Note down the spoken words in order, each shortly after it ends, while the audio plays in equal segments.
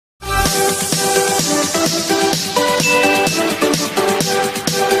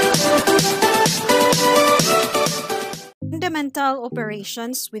Fundamental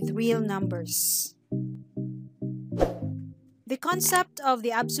operations with real numbers. The concept of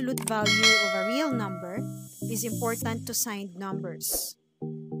the absolute value of a real number is important to signed numbers.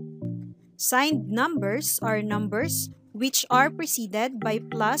 Signed numbers are numbers which are preceded by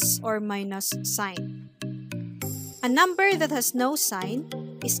plus or minus sign. A number that has no sign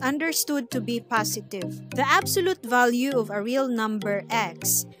is understood to be positive. The absolute value of a real number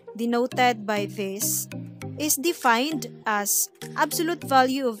x, denoted by this, is defined as absolute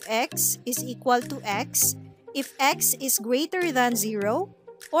value of x is equal to x if x is greater than 0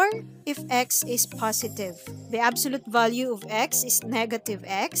 or if x is positive. The absolute value of x is negative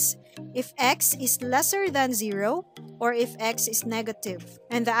x if x is lesser than 0 or if x is negative.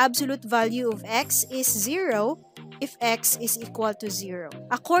 And the absolute value of x is 0 if x is equal to 0.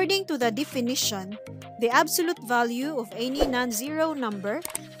 According to the definition, the absolute value of any non-zero number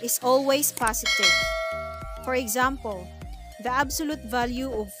is always positive. For example, the absolute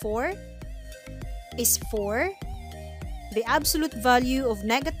value of 4 is 4. The absolute value of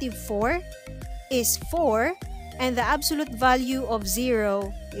negative 4 is 4. And the absolute value of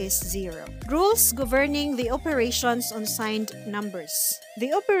 0 is 0. Rules governing the operations on signed numbers.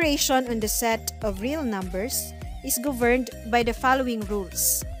 The operation on the set of real numbers is governed by the following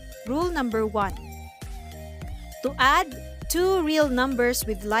rules. Rule number 1. To add two real numbers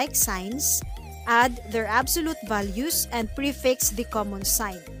with like signs, add their absolute values and prefix the common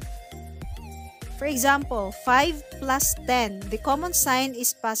sign. For example, 5 plus 10, the common sign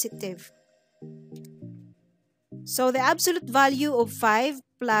is positive. So the absolute value of 5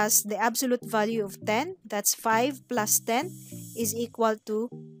 plus the absolute value of 10, that's 5 plus 10, is equal to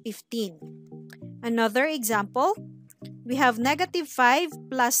 15. Another example, we have negative 5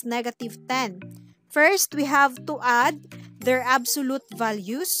 plus negative 10. First, we have to add their absolute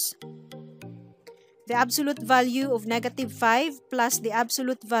values. The absolute value of negative 5 plus the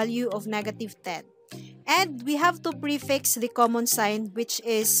absolute value of negative 10. And we have to prefix the common sign, which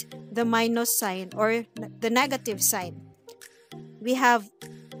is the minus sign or the negative sign. We have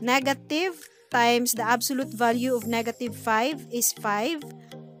negative times the absolute value of negative 5 is 5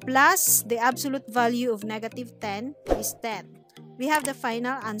 plus the absolute value of negative 10 is 10. We have the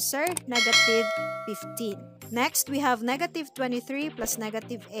final answer, negative 15. Next, we have negative 23 plus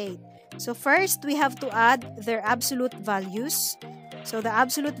negative 8. So first, we have to add their absolute values. So the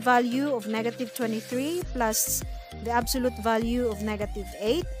absolute value of negative 23 plus the absolute value of negative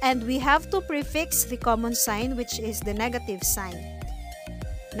 8. And we have to prefix the common sign, which is the negative sign.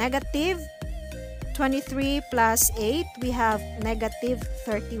 Negative 23 plus 8, we have negative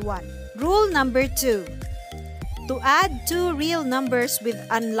 31. Rule number 2. To add two real numbers with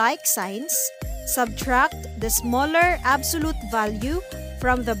unlike signs, subtract the smaller absolute value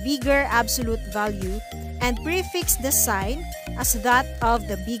from the bigger absolute value and prefix the sign as that of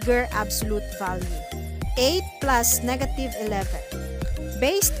the bigger absolute value. 8 plus negative 11.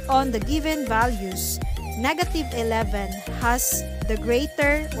 Based on the given values, negative 11 has the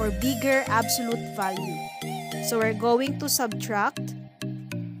greater or bigger absolute value. So we're going to subtract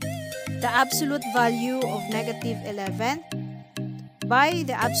the absolute value of negative 11 by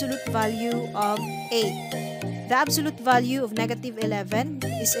the absolute value of 8. The absolute value of negative 11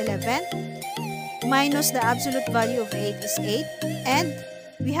 is 11 minus the absolute value of 8 is 8, and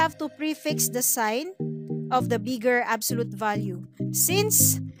we have to prefix the sign of the bigger absolute value.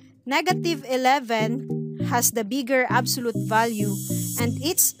 Since negative 11 has the bigger absolute value and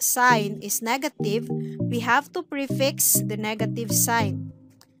its sign is negative, we have to prefix the negative sign.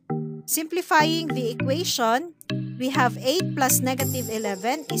 Simplifying the equation, we have 8 plus negative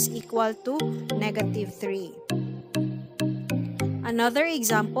 11 is equal to negative 3. Another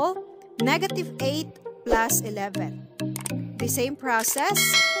example, negative 8 plus 11. The same process,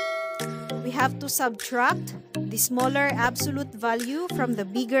 we have to subtract the smaller absolute value from the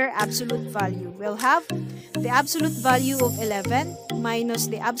bigger absolute value. We'll have the absolute value of 11 minus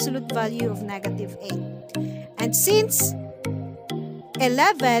the absolute value of negative 8. And since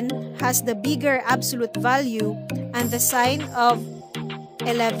 11 has the bigger absolute value and the sign of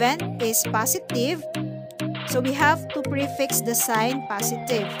 11 is positive, so we have to prefix the sign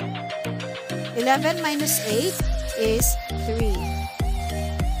positive. 11 minus 8 is 3.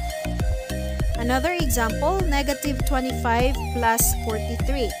 Another example, negative 25 plus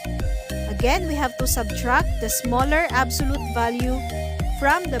 43. Again, we have to subtract the smaller absolute value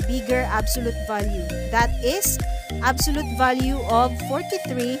from the bigger absolute value. That is absolute value of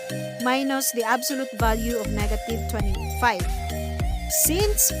 43 minus the absolute value of negative 25.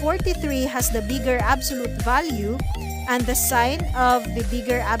 Since 43 has the bigger absolute value and the sign of the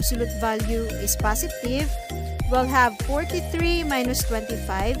bigger absolute value is positive, we'll have 43 minus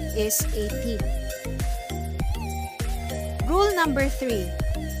 25 is 18. Rule number 3.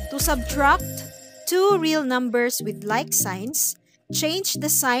 To subtract two real numbers with like signs, change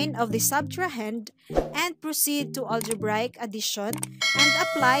the sign of the subtrahend and proceed to algebraic addition and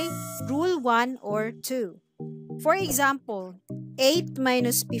apply Rule 1 or 2. For example, 8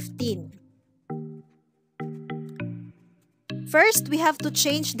 minus 15. First, we have to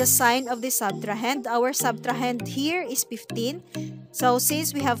change the sign of the subtrahend. Our subtrahend here is 15. So,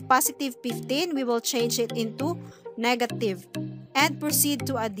 since we have positive 15, we will change it into negative and proceed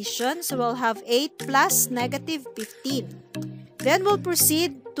to addition. So, we'll have 8 plus negative 15. Then, we'll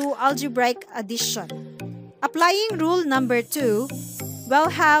proceed to algebraic addition. Applying rule number 2, we'll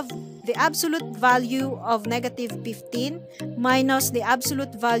have the absolute value of negative 15 minus the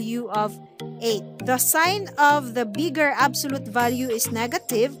absolute value of 8. The sign of the bigger absolute value is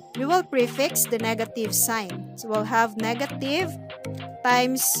negative. We will prefix the negative sign. So we'll have negative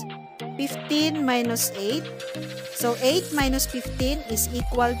times 15 minus 8. So 8 minus 15 is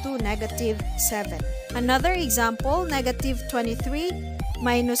equal to negative 7. Another example, negative 23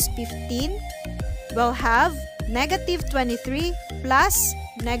 minus 15. We'll have negative 23 plus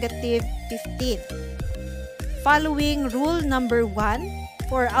negative 15. Following rule number 1,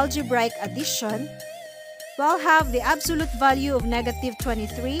 for algebraic addition, we'll have the absolute value of negative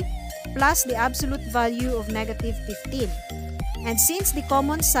 23 plus the absolute value of negative 15. And since the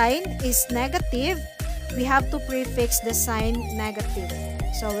common sign is negative, we have to prefix the sign negative.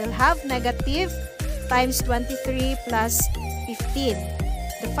 So we'll have negative times 23 plus 15.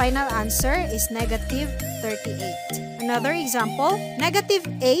 The final answer is negative 38. Another example, negative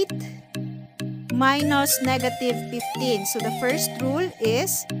 8 minus negative 15. So the first rule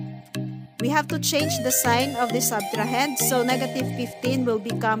is we have to change the sign of the subtrahend. So negative 15 will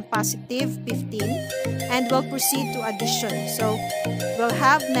become positive 15 and we'll proceed to addition. So we'll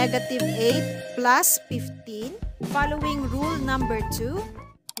have negative 8 plus 15. Following rule number 2,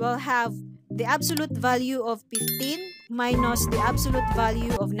 we'll have the absolute value of 15 minus the absolute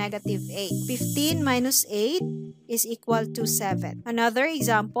value of negative 8. 15 minus 8 is equal to 7. Another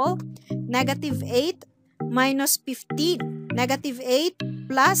example, negative 8 minus 15. Negative 8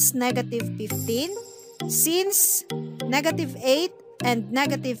 plus negative 15. Since negative 8 and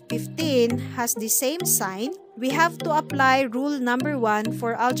negative 15 has the same sign, we have to apply rule number 1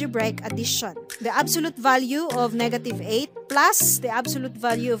 for algebraic addition. The absolute value of negative 8 plus the absolute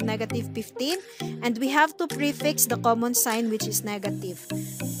value of negative 15, and we have to prefix the common sign which is negative.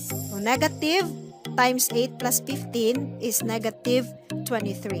 So negative times 8 plus 15 is negative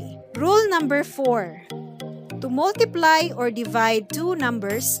 23. Rule number 4. To multiply or divide two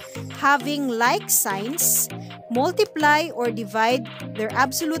numbers having like signs, multiply or divide their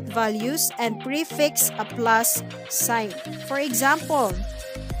absolute values and prefix a plus sign. For example,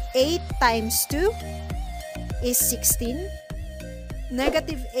 8 times 2 is 16.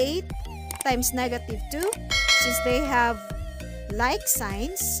 Negative 8 times negative 2, since they have like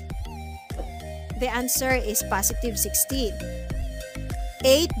signs, the answer is positive 16.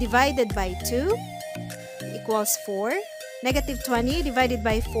 8 divided by 2 equals 4. Negative 20 divided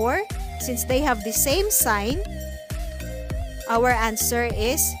by 4, since they have the same sign, our answer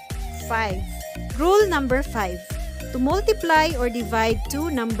is 5. Rule number 5. To multiply or divide two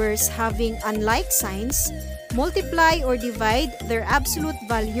numbers having unlike signs, multiply or divide their absolute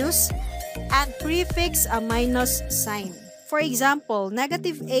values and prefix a minus sign. For example,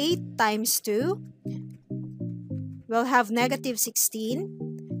 negative 8 times 2 will have negative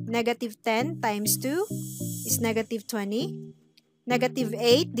 16. Negative 10 times 2 is negative 20. Negative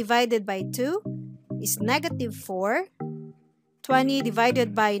 8 divided by 2 is negative 4. 20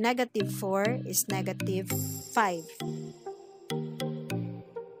 divided by negative 4 is negative 5.